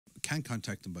can't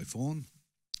contact them by phone,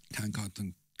 can't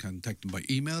contact them by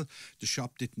email. The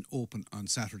shop didn't open on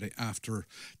Saturday after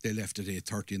they left at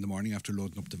 8:30 in the morning after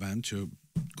loading up the van to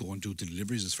go and do the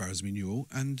deliveries as far as we knew.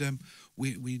 And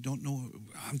we don't know,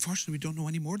 unfortunately we don't know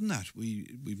any more than that.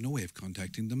 We've no way of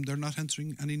contacting them. They're not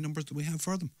answering any numbers that we have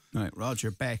for them. Right,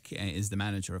 Roger Beck is the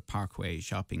manager of Parkway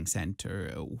Shopping Centre.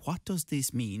 What does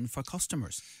this mean for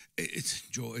customers?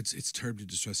 Joe, it's terribly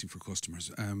distressing for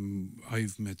customers.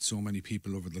 I've met so many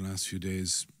people over the last few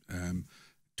days,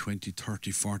 20,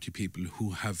 30, 40 people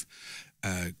who have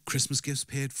Christmas gifts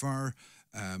paid for,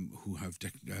 who have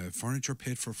furniture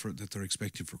paid for that they're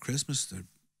expecting for Christmas. They're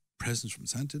presents from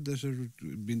Santa that are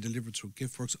being delivered through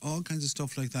Giftworks, all kinds of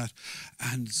stuff like that.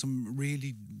 And some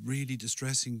really, really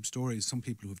distressing stories. Some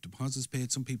people who have deposits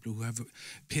paid, some people who have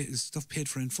stuff paid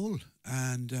for in full.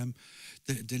 And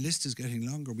the list is getting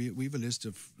longer. We have a list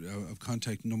of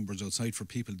contact numbers outside for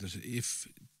people that if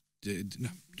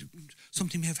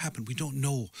something may have happened, we don't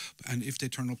know, and if they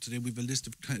turn up today, we've a list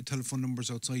of telephone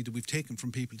numbers outside that we've taken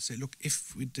from people to say, look,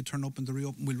 if they turn up and they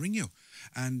reopen, we'll ring you.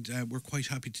 And we're quite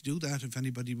happy to do that. If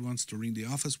anybody wants to ring the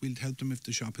office, we'll help them if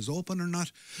the shop is open or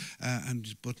not.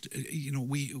 But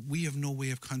we have no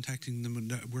way of contacting them,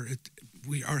 and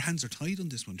our hands are tied on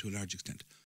this one to a large extent.